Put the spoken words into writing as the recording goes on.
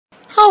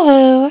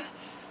Hello!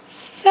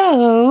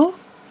 So,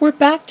 we're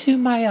back to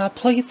my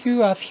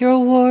playthrough of Hero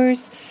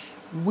Wars.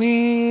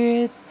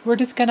 We're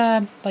just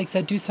gonna, like I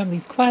said, do some of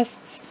these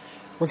quests.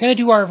 We're gonna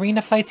do our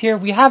arena fights here.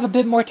 We have a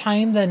bit more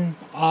time than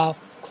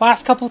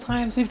last couple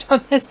times we've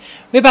done this.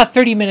 We have about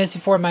 30 minutes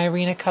before my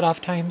arena cutoff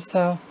time,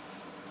 so...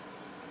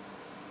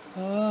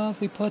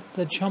 if we put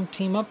the jump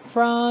team up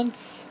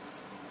front...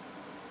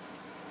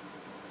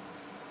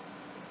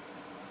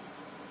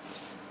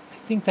 I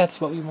think that's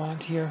what we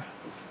want here.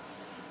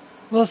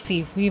 We'll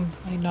see. We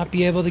might not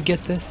be able to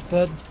get this,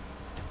 but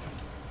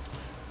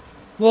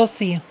we'll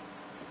see.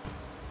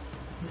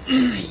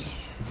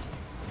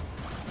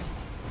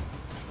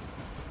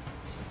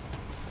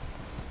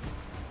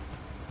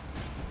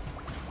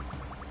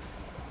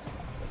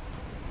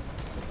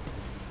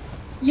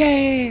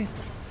 Yay!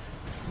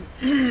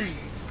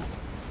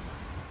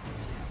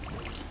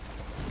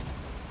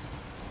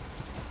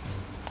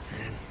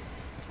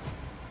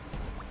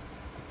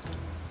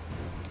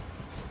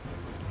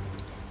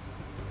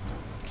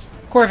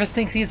 Corvus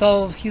thinks he's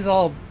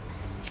all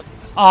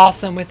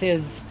awesome with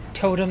his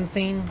totem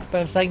thing,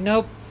 but it's like,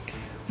 nope,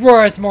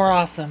 Roar's more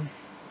awesome.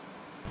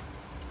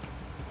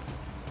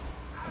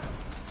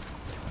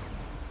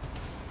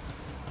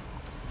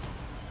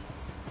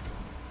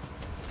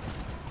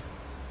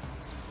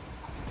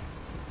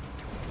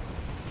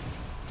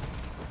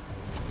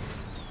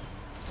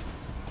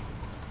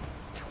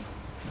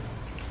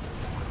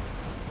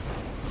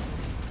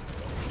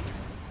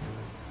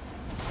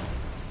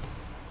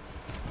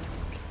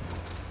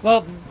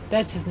 Well,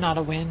 this is not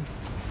a win.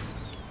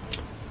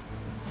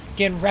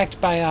 Getting wrecked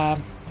by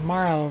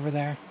Mara over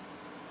there.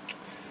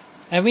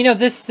 And we know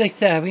this, like I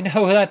said, we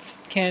know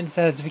that's Ken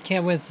says we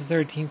can't win with the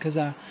third team because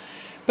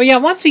but yeah,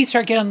 once we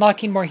start getting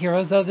unlocking more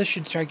heroes though, this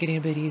should start getting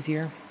a bit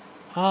easier.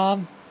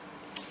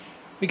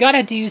 We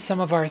gotta do some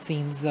of our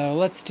themes though.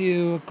 Let's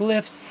do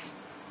glyphs.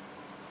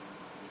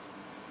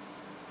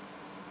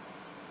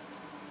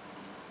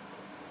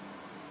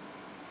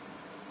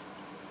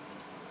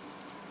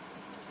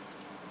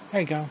 There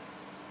you go.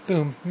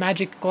 Boom.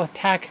 Magic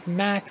attack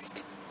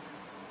maxed.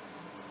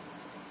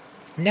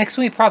 Next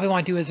one we probably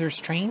want to do is her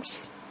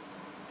strength.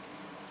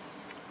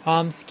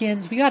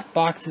 Skins. We got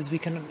boxes we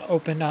can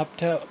open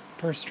up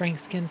for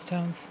strength skin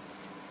stones.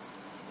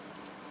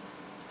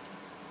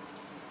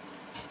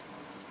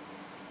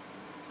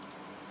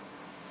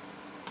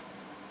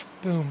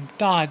 Boom.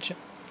 Dodge.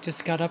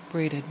 Just got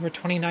upgraded. We're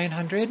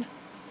 2900.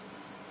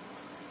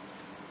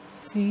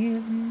 See the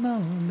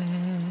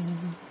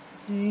moment.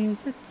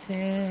 Is a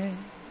tale.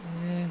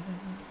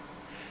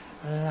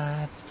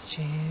 Life is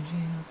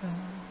changing.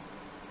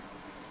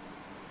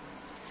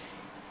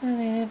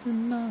 Live the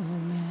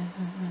moment.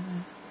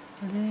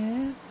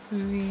 Live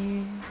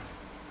free.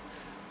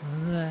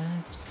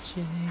 Life is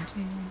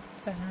changing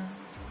fast.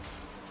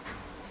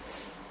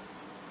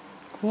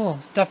 Cool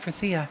stuff for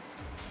Thea.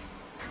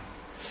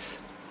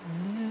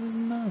 Live the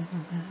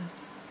moment.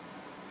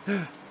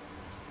 Ha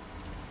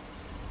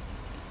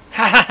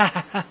ha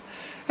ha ha!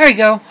 There you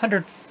go.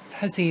 100.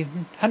 Let's see,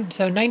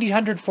 so 90,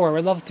 104, we're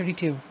level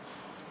 32.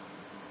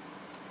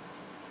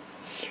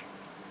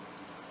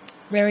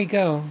 There we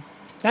go.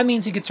 That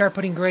means you could start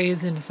putting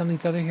grays into some of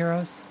these other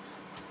heroes.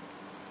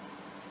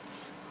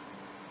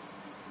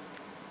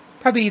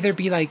 Probably either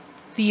be like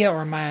Thea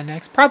or Maya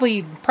next.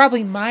 Probably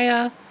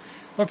Maya.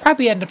 We'll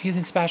probably end up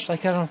using special.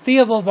 Like, I don't know,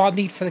 Thea will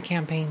need for the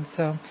campaign,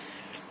 so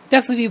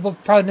definitely we'll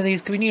probably need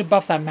these because we need to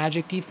buff that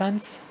magic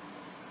defense.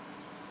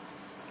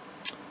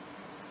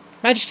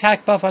 Magic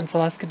attack buff on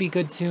Celeste could be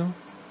good too.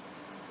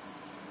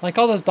 Like,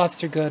 all those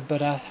buffs are good,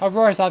 but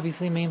Aurora is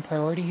obviously main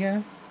priority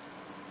here.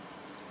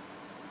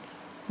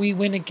 We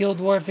win a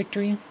Guild War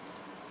victory.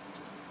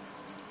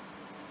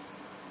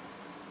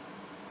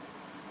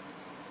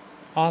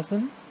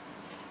 Awesome.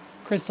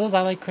 Crystals,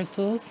 I like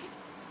crystals.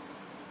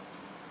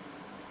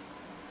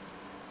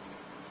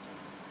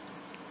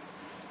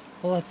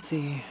 Well, let's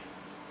see.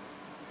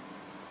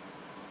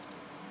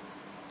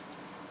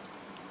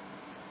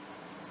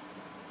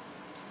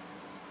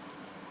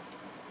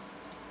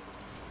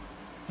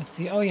 Let's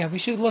see. Oh yeah, we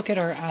should look at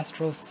our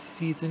Astral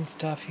Season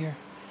stuff here.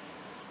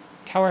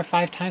 Tower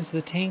 5 times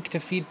the tank.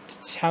 Defeat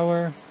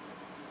tower.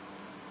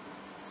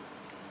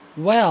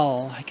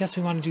 Well, I guess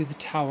we want to do the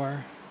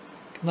tower.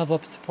 Level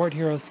up support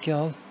hero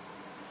skill.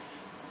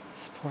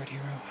 Support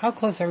hero. How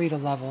close are we to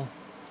level?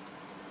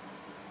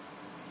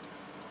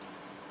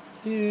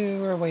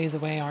 We're a ways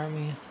away, aren't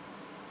we?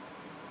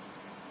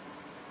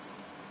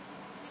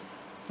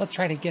 Let's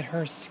try to get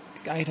her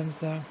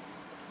items though.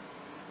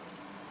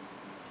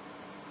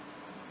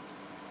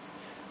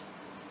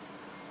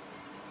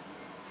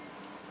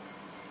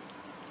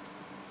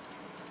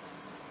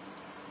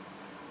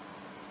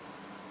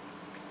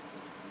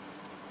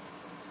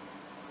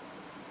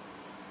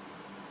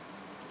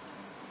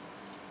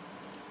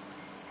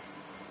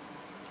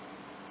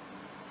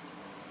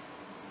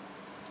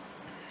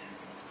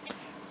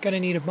 Gonna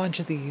need a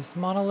bunch of these.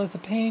 Monolith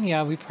of Pain?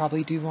 Yeah, we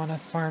probably do want to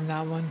farm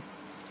that one.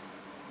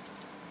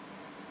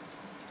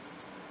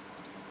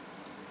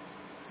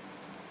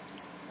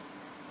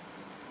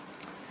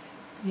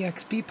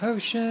 EXP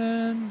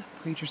potion.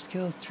 Upgrade your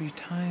skills 3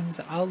 times.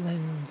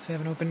 Outlands. We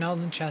haven't opened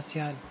Outland chest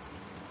yet.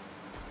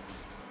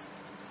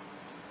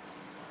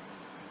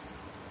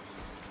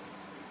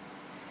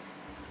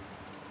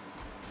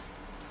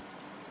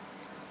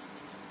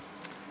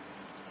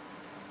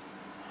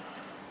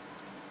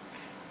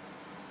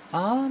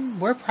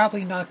 We're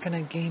probably not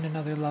gonna gain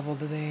another level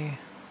today.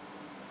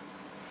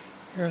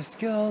 Hero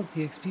skills,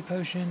 the XP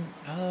potion,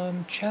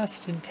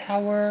 chest and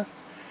tower.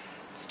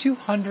 It's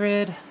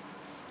 200.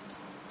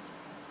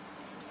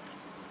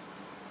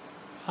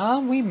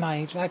 We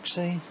might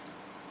actually.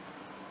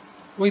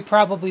 We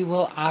probably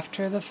will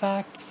after the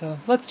fact, so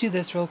let's do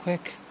this real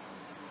quick.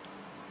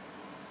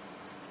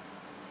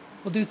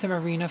 We'll do some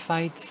arena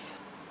fights.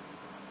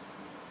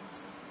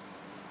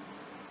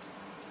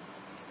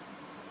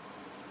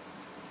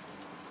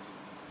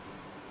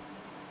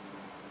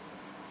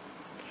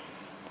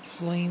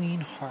 Flaming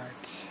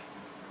Heart.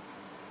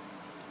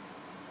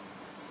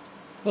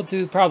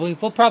 We'll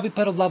probably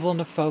put a level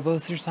into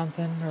Phobos or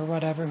something, or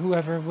whatever,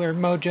 where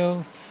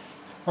Mojo,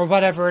 or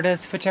whatever it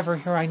is, whichever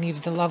hero I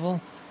needed to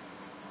level.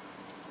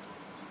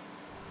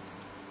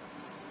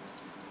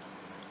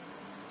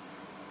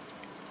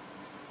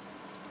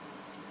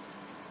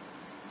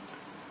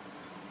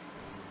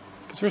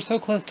 Because we're so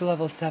close to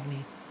level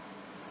 70.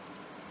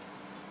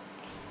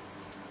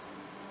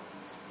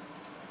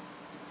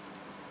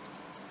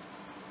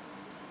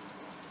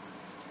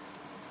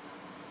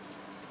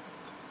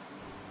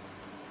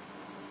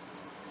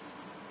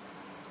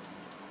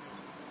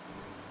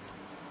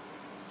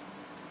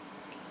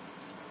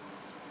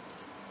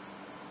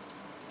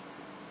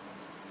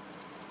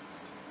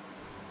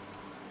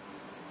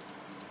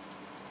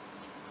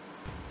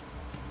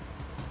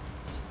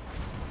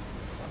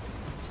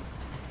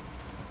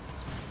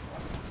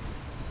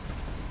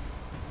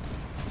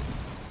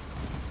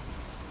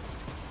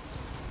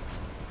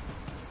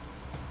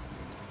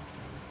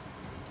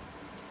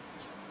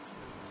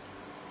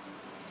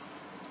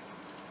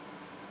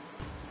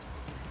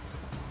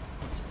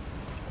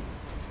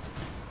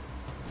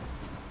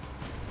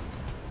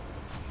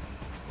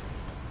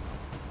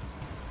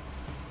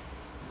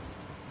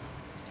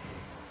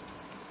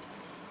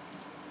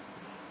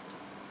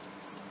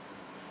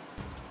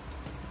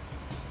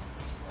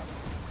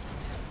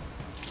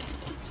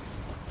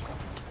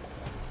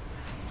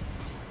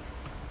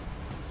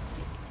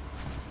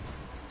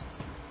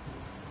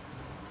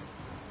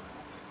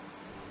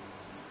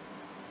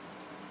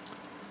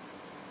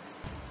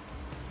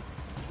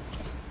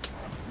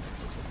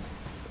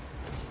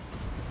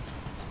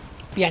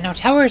 Yeah, no,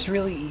 tower is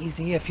really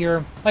easy if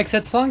you're, like I said,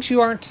 as long as you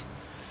aren't,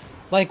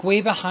 like,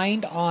 way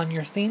behind on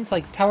your things,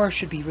 like, tower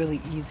should be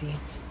really easy.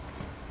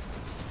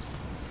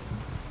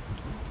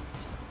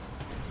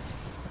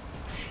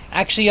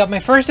 Actually, on my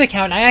first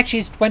account, I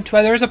actually went to,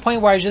 there was a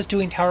point where I was just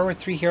doing tower with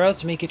 3 heroes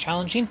to make it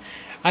challenging.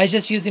 I was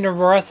just using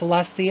Aurora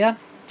Celestia.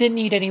 Didn't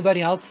need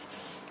anybody else.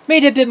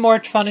 Made it a bit more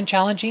fun and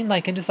challenging,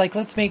 like, and just like,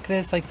 let's make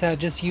this, like I said,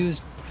 just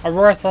used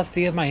Aurora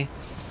Celestia,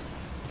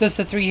 just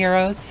the 3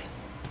 heroes.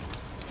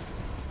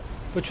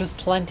 Which was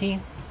plenty.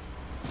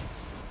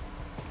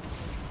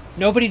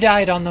 Nobody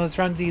died on those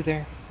runs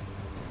either.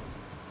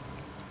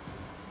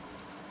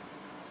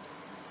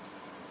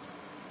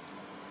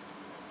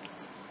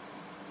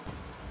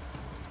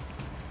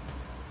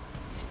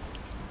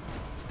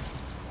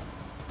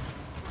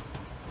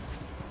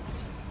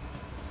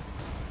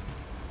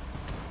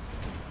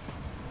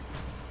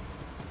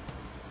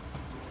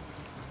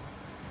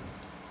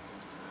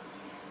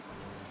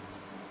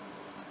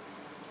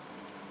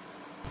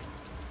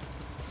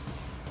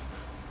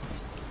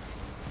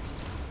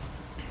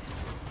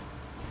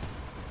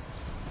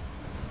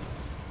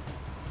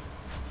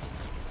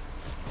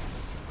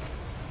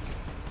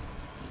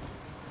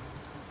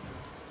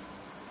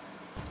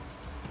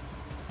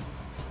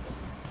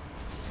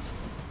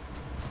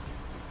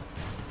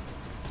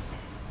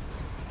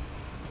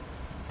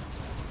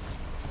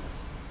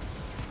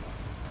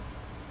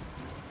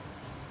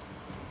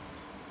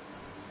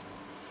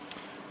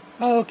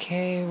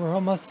 Okay, we're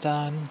almost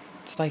done.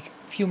 Just like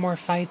a few more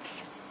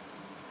fights.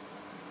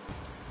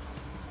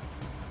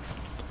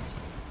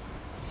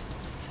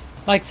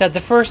 Like I said, the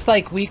first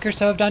like week or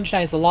so of Dungeon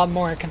Eye is a lot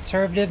more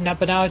conservative,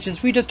 but now it's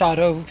just, we just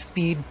auto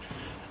speed.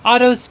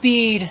 Auto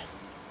speed!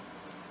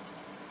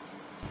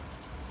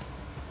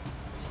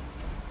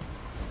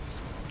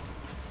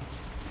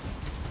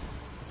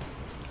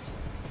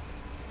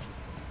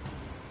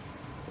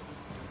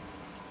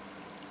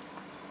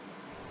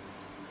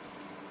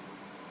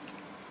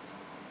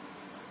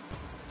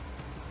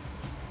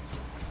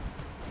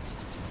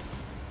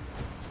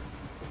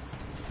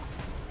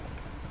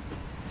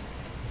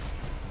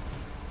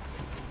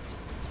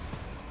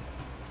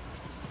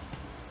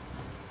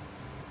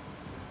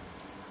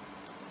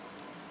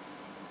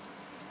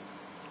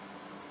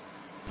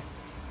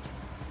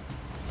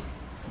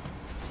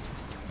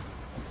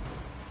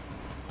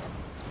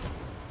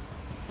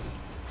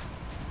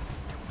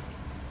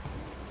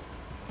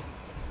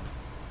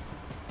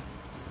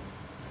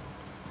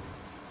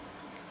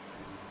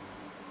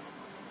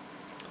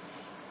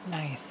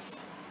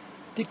 Nice.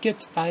 Did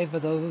get 5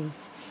 of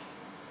those.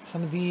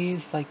 Some of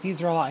these, like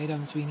these are all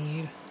items we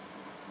need.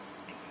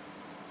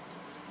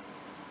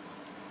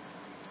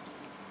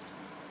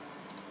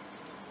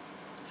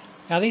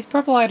 Now these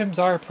purple items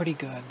are pretty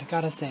good, I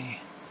gotta say.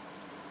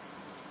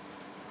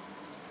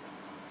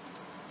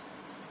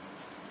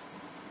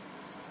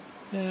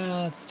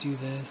 Yeah, let's do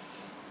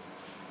this.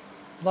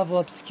 Level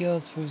up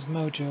skills for his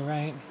mojo,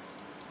 right?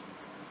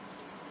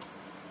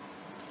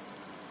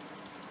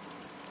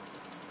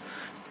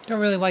 Don't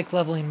really like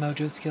leveling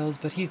mojo skills,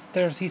 but he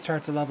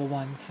starts at level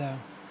 1, so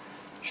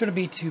shouldn't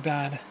be too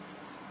bad.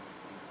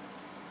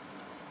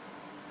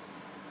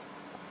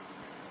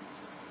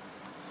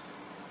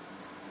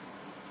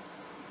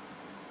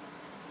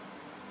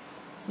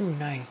 Ooh,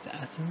 nice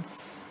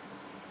essence.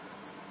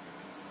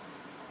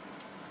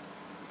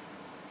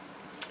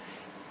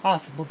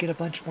 Awesome, we'll get a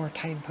bunch more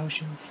Titan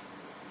potions.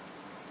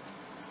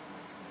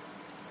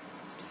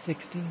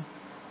 60.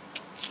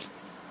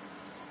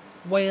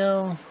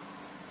 Well,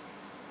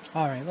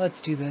 alright,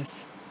 let's do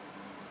this.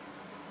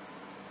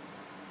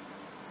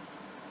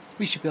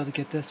 We should be able to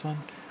get this one.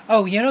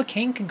 Oh, you know,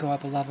 Kane can go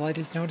up a level. I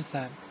just noticed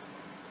that.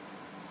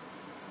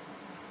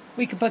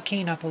 We could put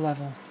Kane up a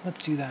level.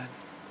 Let's do that.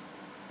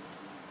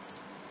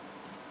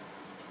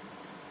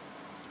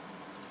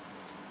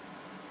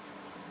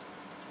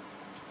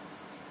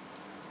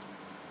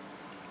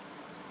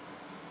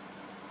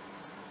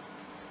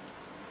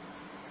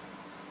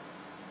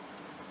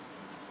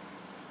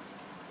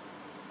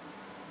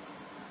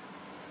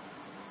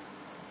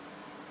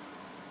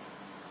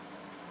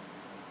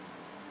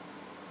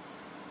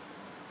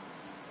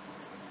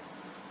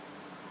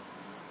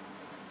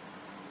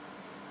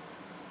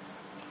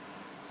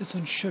 This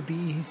one should be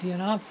easy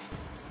enough.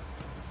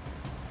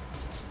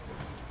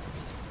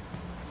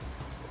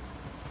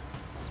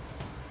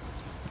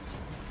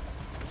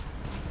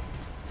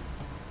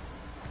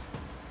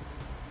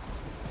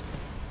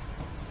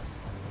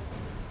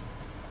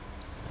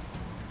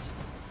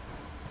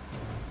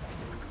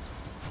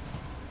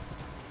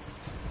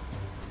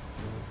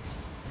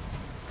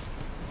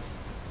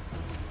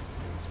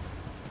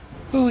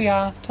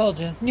 Booyah, told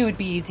you, knew it'd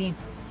be easy.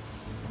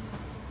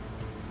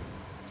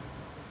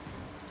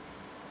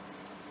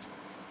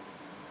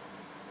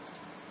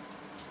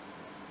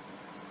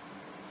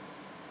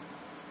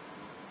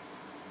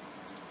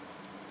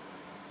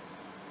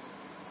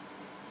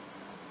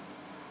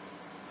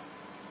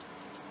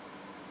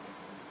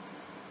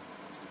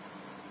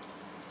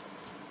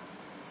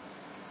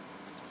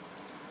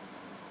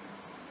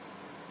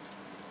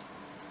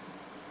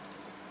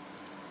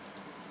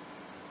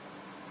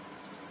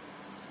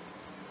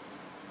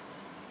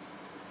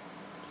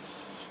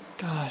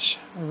 Gosh,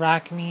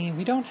 Arachne.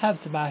 We don't have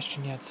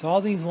Sebastian yet, so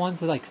all these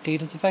ones that like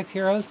status effect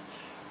heroes,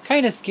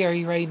 kind of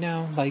scary right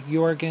now. Like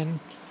Jorgen.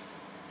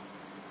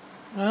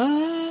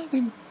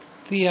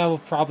 Thea will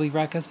probably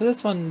wreck us, but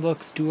this one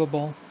looks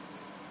doable.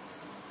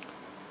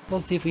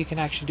 We'll see if we can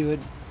actually do it.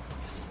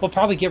 We'll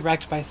probably get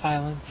wrecked by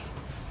silence.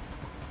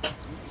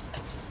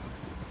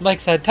 Like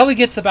I said, till we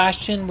get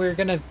Sebastian, we're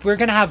gonna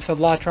have a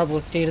lot of trouble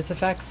with status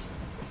effects.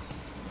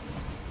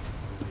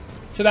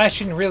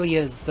 Sebastian really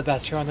is the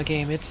best hero in the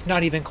game. It's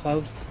not even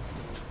close.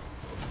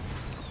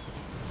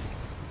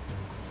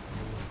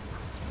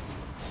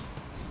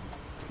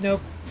 Nope.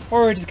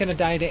 Or we're just gonna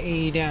die to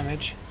AE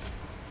damage.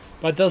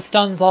 But those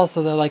stuns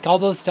also, though, like all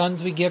those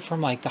stuns we get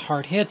from like the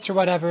hard hits or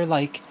whatever,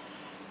 like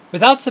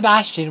without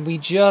Sebastian, we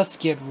just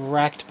get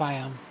wrecked by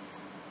him.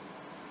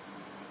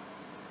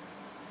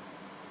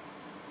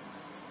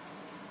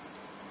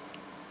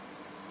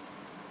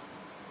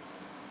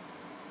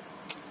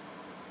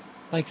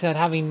 Like I said,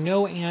 having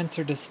no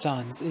answer to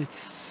stuns,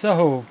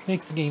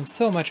 makes the game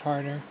so much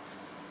harder.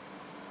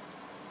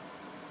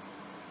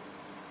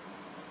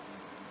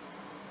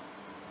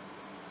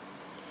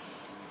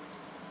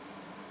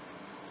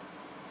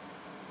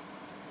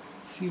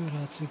 Let's see what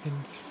else we can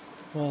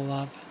roll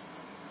up.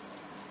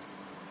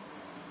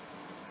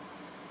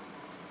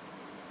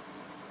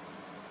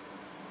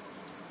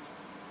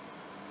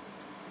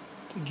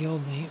 To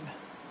guildmate.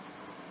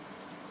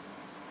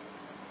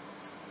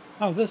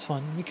 Oh, this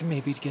one. We can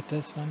maybe get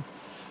this one.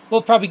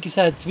 We'll probably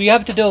said we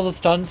have to deal with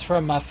stuns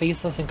from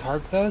Faceless and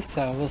Karg though,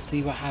 so we'll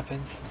see what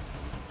happens.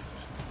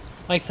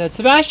 Like I said,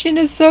 Sebastian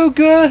is so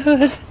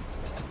good!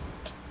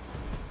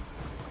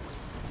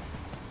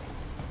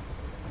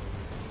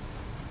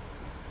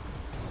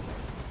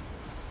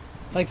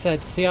 Like I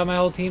said, see how my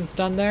whole team's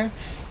done there?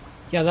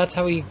 Yeah, that's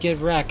how we get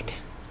wrecked.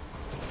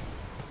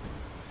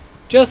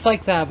 Just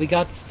like that, we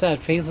got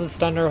Faceless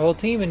stunned our whole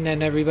team and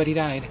then everybody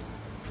died.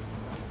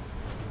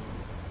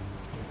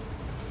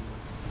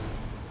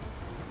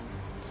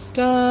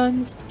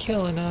 Stuns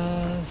killing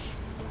us.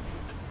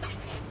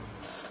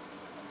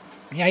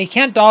 Yeah, you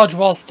can't dodge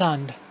while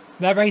stunned.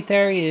 That right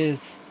there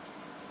is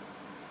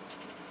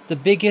the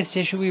biggest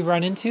issue we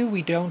run into.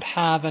 We don't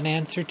have an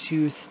answer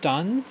to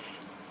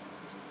stuns.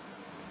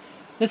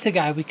 This is a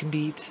guy we can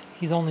beat.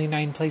 He's only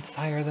 9 places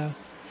higher though.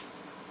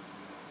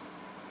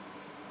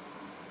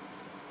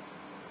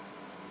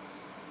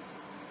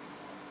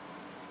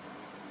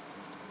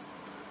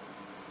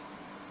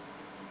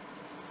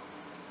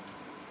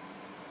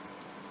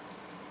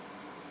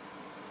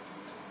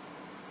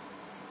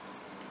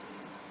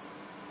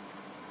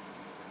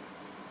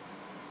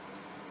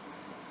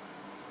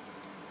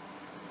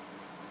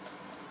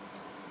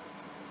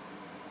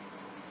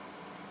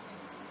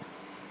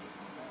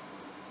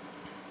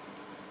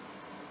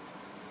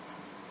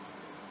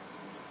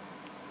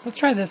 Let's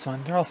try this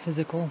one. They're all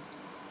physical.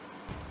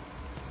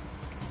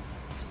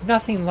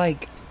 Nothing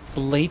like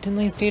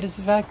blatantly status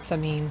effects. I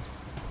mean,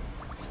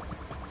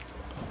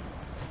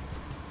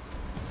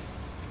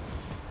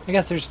 I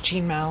guess there's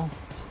Chin Mao.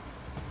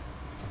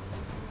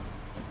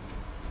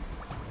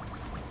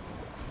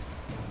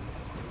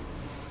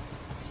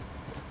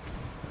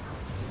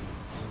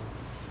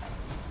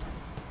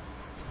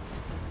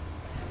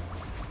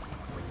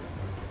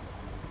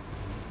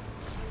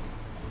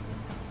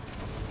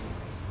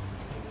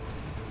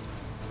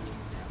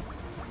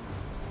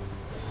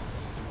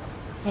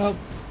 Oh.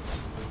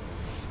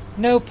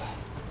 Nope.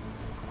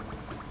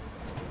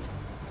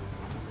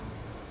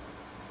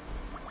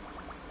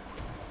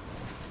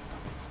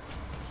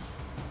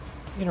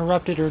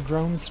 Interrupted her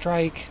drone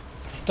strike.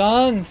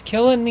 Stuns!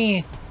 Killing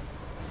me!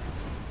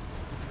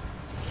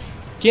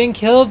 Getting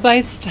killed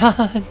by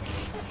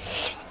stuns!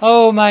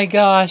 Oh my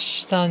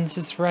gosh, stuns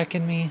just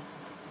wrecking me.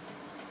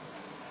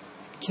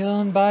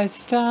 Killing by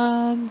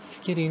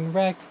stuns. Getting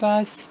wrecked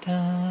by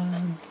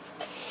stuns.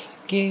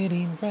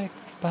 Getting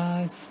wrecked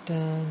by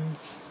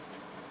stuns.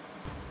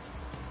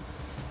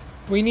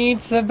 We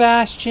need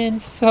Sebastian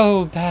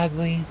so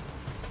badly.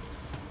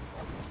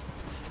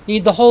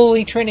 Need the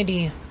Holy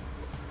Trinity.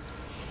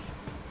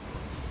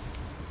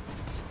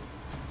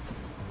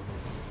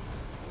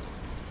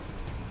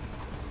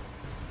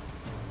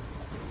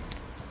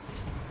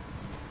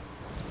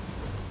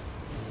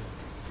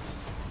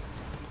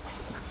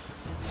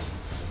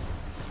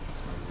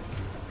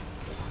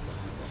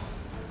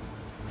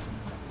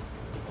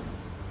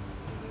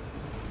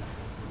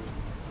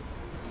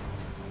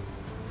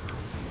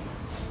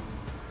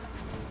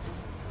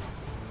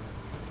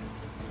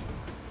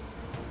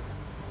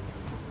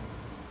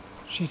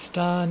 She's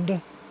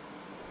stunned.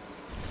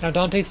 Now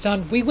Dante's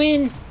stunned. We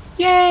win!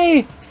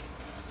 Yay!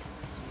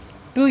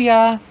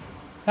 Booyah!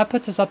 That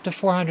puts us up to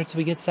 400, so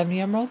we get 70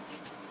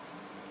 emeralds.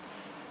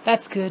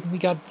 That's good. We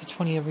got the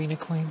 20 arena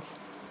coins.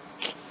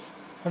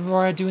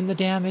 Aurora doing the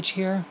damage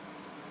here.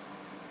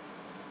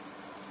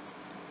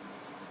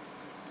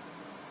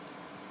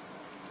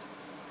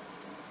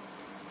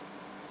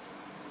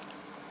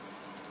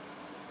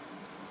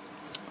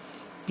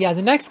 Yeah,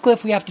 the next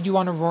glyph we have to do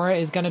on Aurora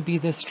is going to be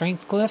this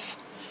strength glyph,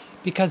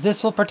 because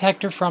this will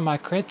protect her from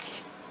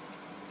crits.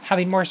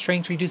 Having more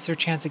strength reduces her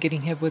chance of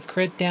getting hit with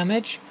crit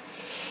damage.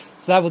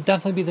 So that will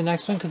definitely be the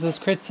next one, because those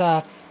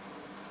crits,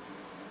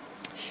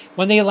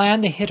 when they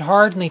land, they hit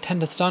hard and they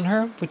tend to stun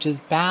her, which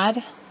is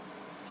bad.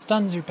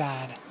 Stuns are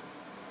bad.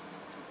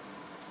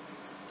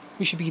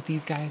 We should beat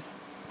these guys.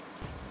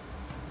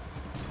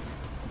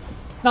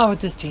 Not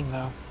with this team,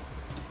 though.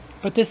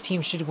 But this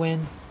team should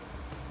win.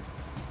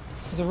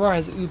 Because Aurora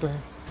is uber.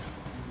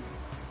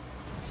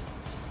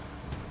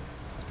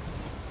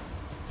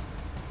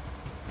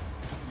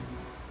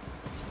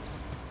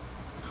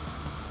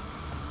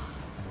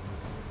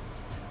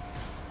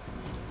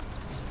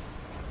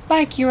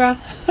 Bye, Kira.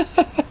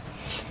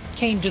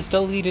 Kane just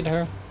deleted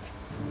her.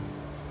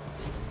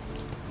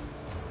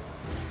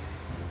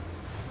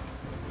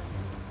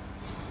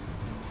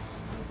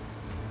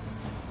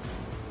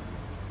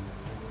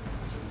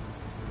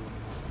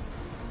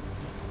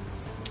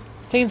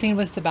 Same thing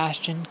with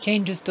Sebastian.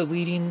 Kane just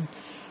deleting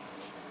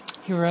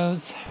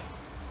heroes.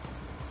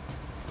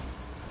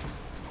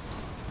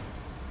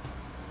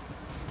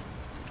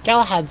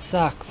 Galahad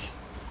sucks.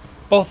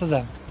 Both of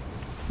them.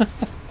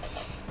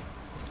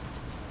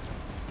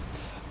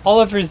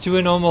 Oliver's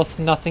doing almost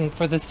nothing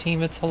for this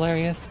team. It's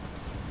hilarious.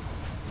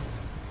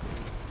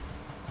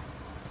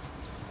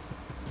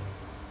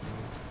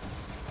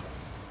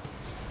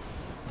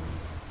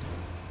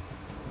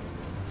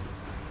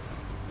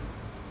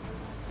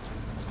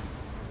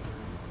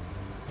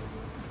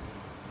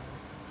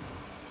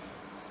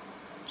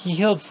 He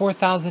healed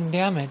 4,000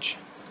 damage.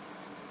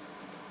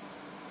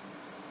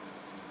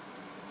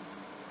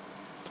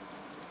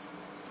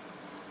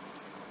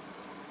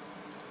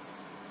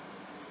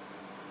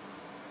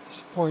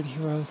 Support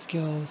hero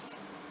skills.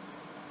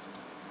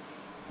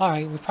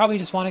 Alright, we probably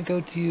just want to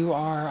go to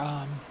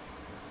our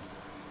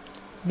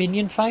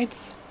minion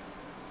fights.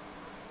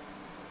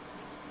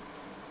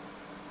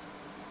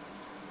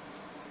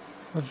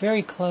 We're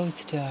very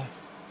close to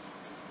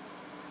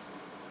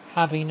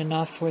having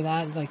enough for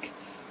that. Like,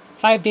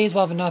 5 days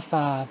we'll have enough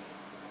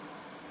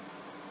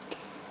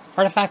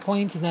artifact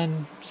coins, and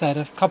then said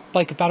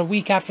about a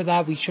week after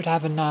that we should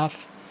have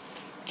enough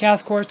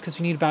chaos cores, because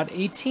we need about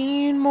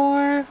 18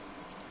 more.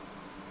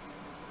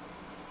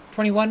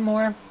 21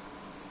 more.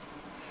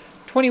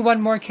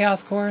 21 more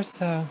chaos cores,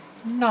 so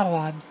not a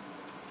lot.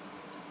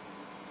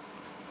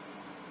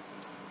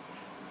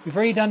 We've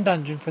already done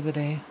dungeon for the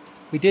day.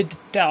 We did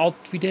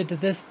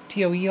this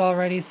TOE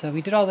already, so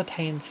we did all the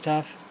Titan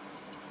stuff.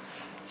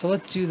 So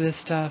let's do this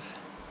stuff.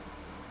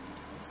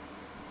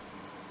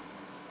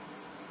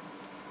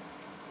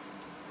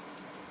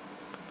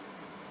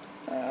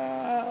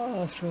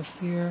 Astral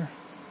Seer.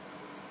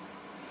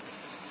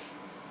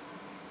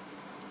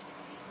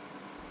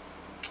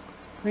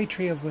 Great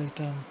Tree of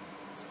Wisdom.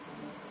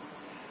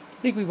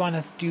 I think we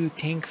want to do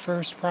tank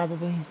first,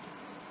 probably.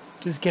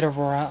 Just get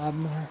Aurora up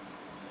more.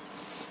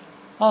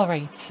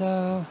 Alright,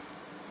 so...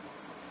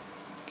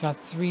 got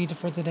 3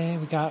 for today.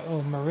 We got,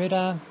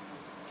 Merida.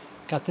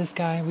 Got this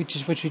guy,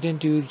 which we didn't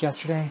do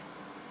yesterday.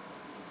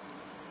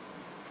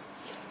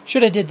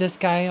 Should have did this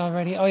guy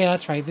already. Oh yeah,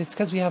 that's right. It's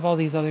because we have all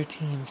these other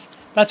teams.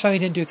 That's why we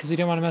didn't do it, because we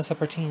didn't want to mess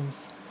up our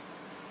teams.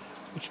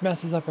 Which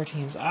messes up our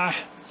teams.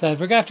 So we're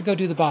going to have to go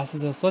do the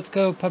bosses though. So let's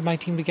go put my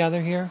team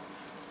together here.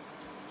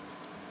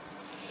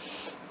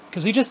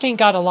 Because we just ain't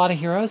got a lot of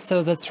heroes,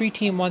 so the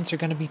 3-team ones are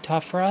going to be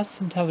tough for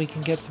us until we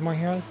can get some more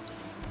heroes.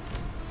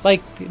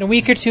 Like, in a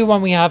week or two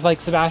when we have,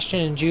 like, Sebastian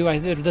and Ju,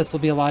 this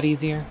will be a lot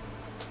easier.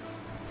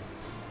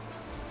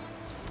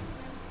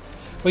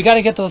 We got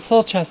to get those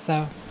soul chests,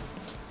 though.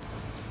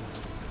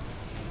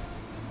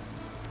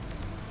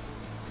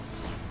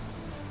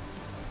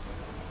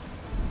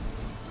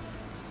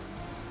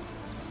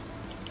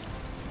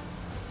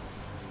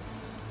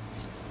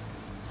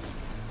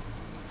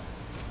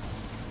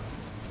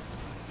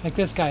 Like,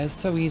 this guy is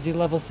so easy,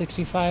 level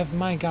 65,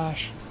 my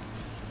gosh.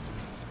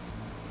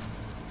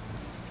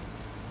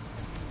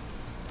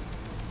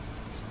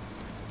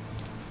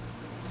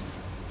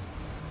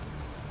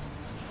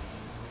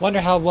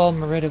 Wonder how well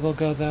Merida will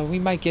go, though. We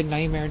might get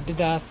nightmared to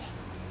death.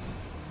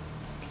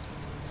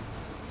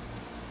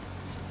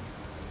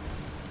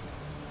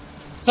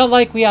 It's not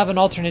like we have an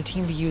alternate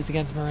team to use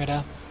against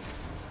Merida.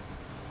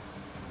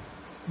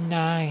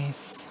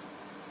 Nice.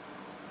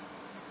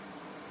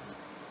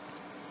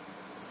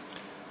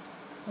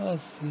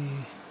 Let's see.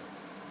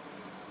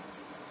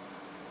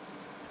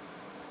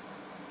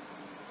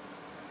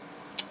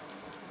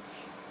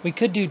 We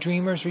could do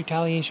Dreamer's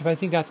Retaliation, but I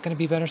think that's going to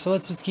be better. So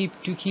let's just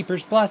do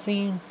Keeper's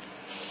Blessing.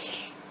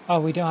 Oh,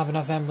 we don't have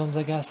enough emblems,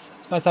 I guess.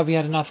 I thought we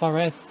had enough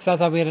already. I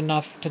thought we had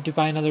enough to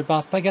buy another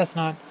buff, but I guess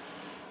not.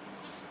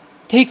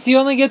 You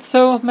only get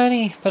so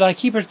many, but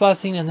Keeper's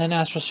Blessing and then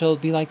Astral Shield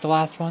would be like the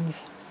last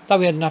ones. I thought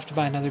we had enough to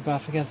buy another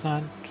buff, I guess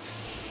not.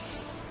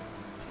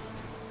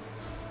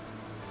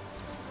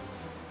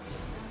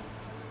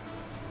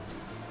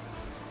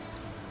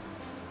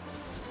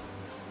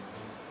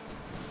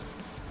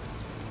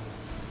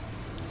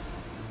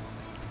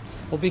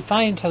 We'll be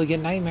fine until we get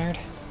nightmared.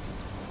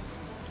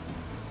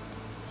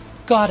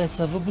 Goddess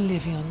of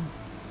Oblivion.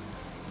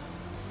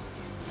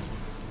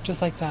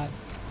 Just like that.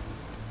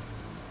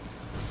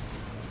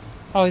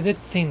 Oh, that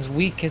thing's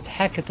weak as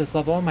heck at this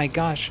level. Oh my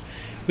gosh.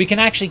 We can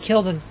actually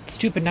kill the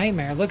stupid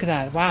nightmare. Look at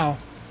that. Wow.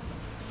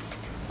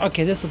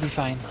 Okay, this will be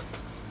fine.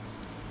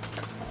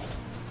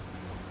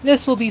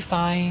 This will be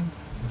fine.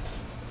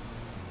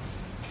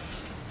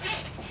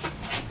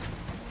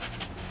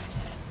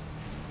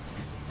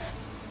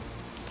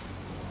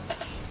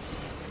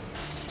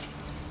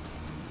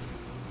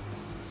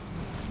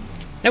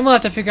 Then we'll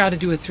have to figure out how to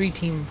do a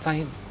 3-team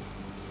fight.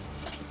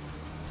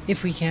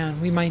 If we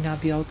can. We might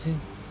not be able to.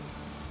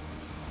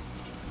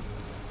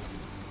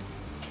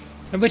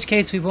 In which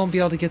case, we won't be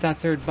able to get that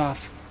 3rd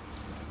buff.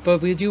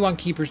 But we do want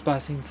Keeper's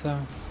Blessing, so...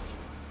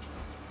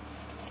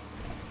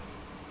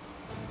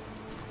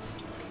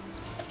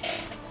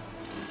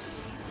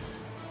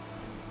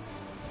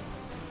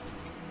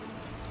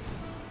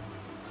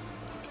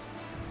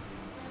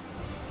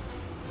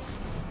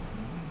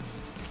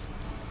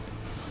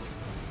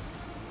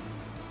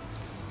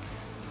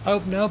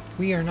 Oh, nope,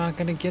 we are not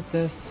going to get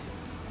this.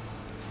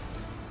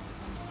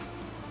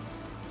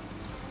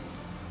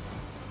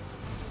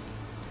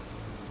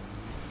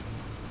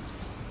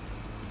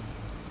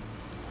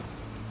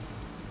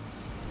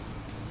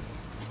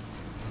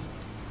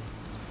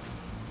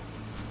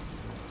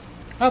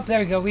 Oh, there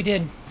we go, we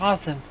did.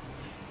 Awesome.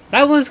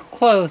 That was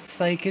close,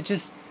 like, it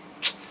just...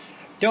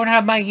 Don't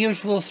have my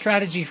usual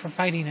strategy for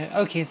fighting it.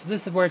 Okay, so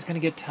this is where it's going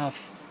to get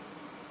tough.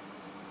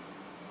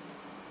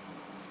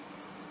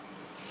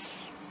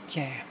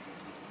 Okay.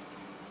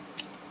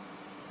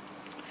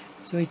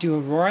 So we do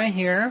Aurora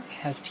here,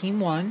 has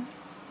team 1.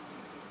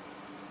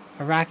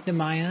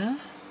 Arachnemia.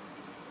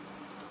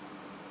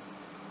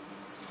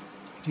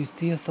 Do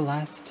Thea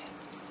Celeste.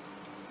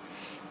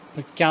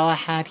 But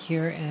Galahad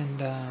here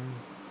and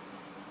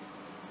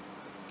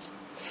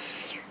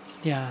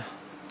yeah.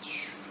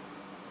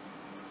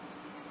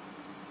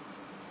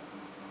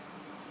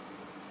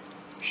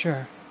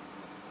 Sure.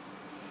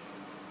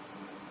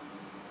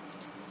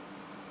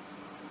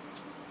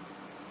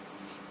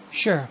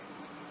 Sure.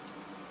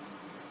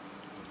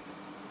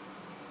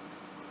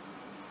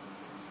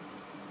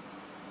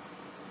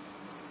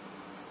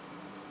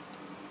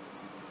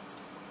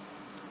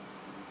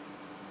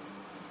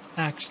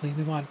 Actually,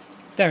 we want...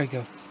 There we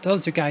go.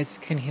 Those are guys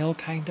can heal,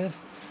 kind of.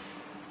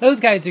 Those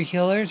guys are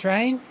healers,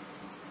 right?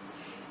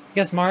 I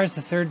guess Mara's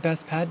the 3rd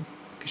best pet,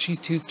 because she's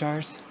 2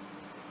 stars.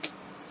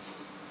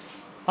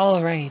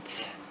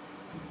 Alright.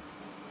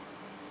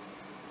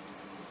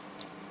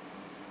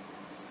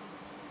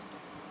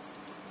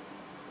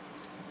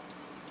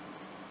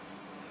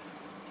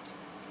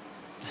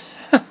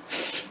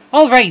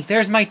 Alright,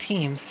 there's my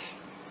teams.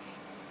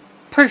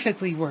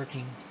 Perfectly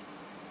working.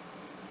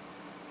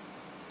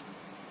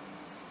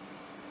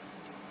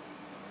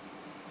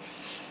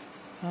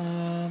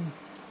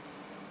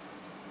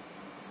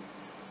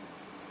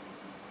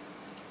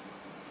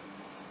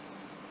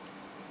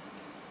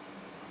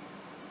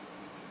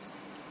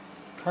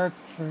 Kark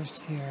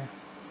first here.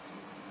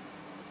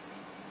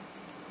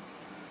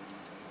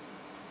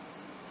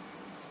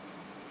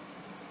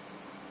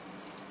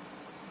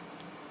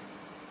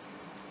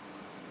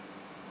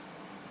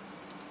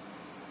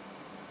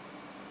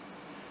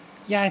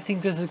 Yeah, I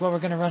think this is what we're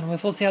going to run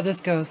with. We'll see how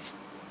this goes.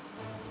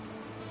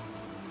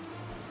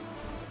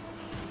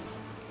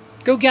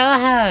 Go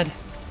Galahad!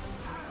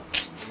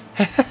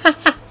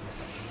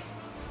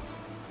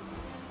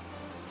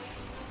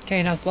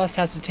 Okay, now Celeste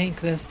has to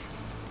tank this.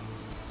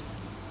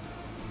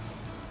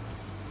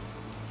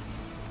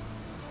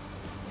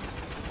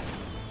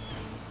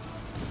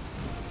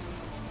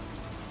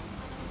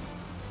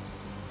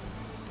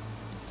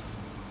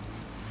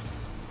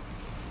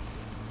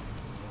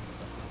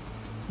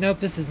 Nope,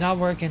 this is not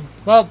working.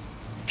 Well,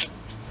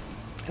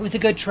 it was a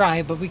good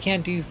try, but we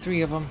can't do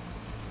 3 of them.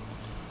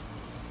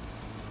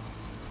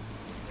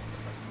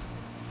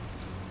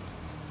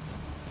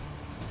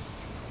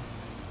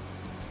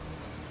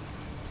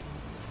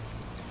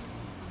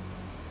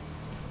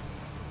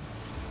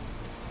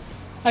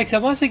 Like I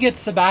said, once we get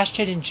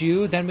Sebastian and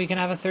Ju, then we can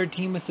have a 3rd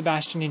team with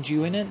Sebastian and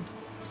Ju in it.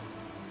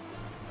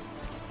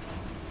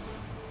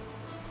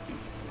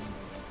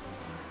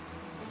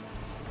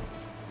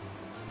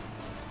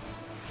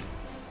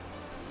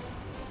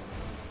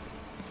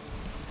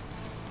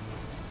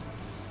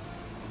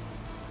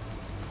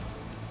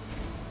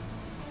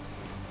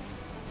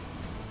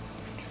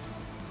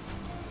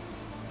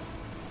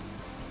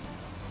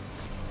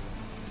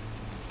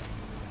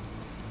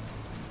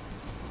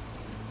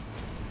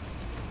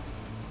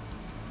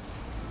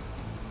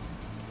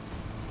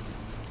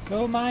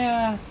 Go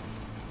Maya!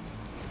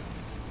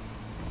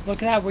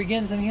 Look at that, we're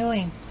getting some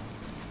healing.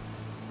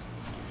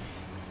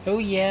 Oh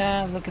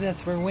yeah, look at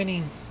this, we're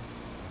winning.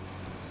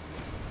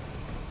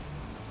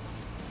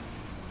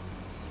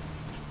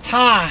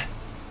 Ha!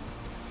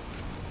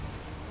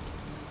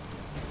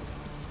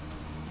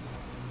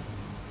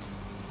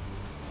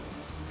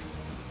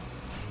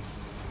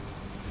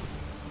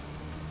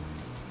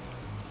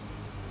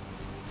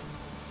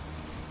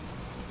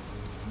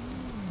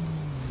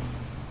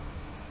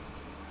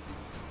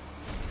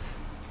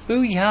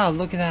 Booyah,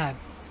 look at that.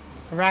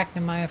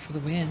 Arachnamaya for the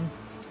win.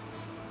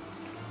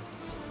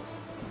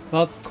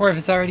 Well,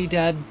 Corvus already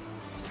dead.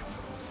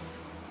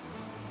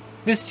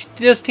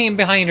 This team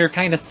behind her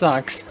kind of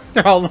sucks.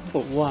 They're all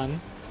level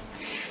 1.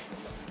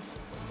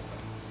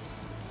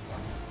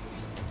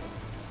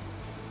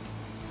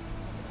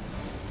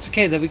 It's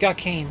okay that we got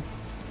Kane.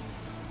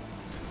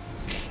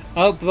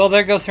 Oh, well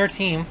there goes her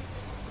team.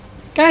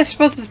 Guys, you're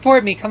supposed to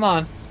support me, come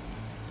on.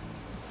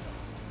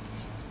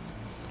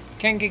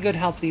 Can't get good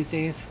help these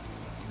days.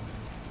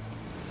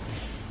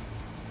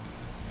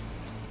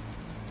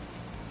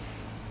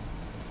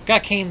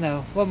 Got Kane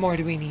though. What more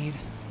do we need?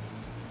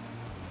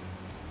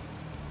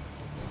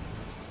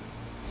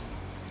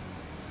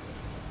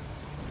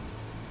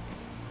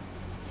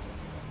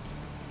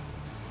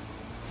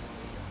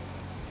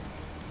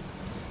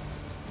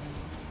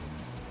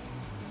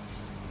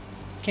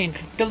 Kane,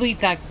 delete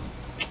that.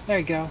 There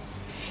you go.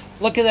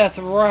 Look at this,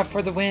 Aurora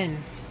for the win.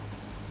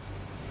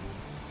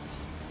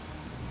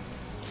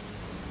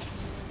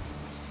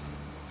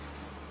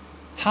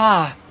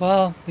 Ha!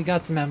 Well, we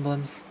got some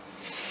emblems.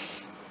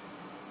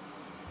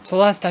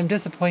 Celeste, I'm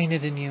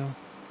disappointed in you.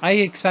 I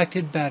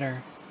expected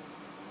better.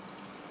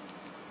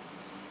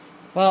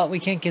 Well, we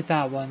can't get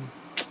that one.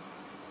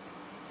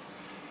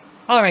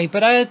 Alright,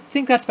 but I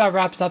think that's about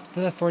wraps up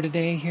for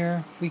today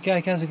here. I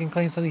guess we can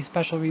claim some of these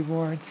special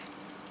rewards.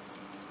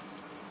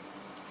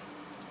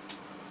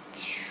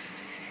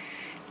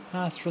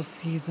 Astral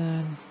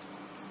Season.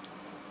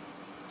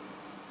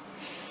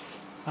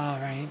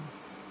 Alright.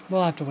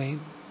 We'll have to wait.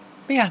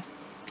 But yeah.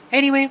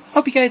 Anyway,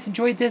 hope you guys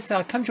enjoyed this.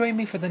 Come join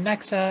me for the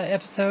next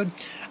episode.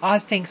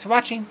 Thanks for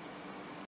watching.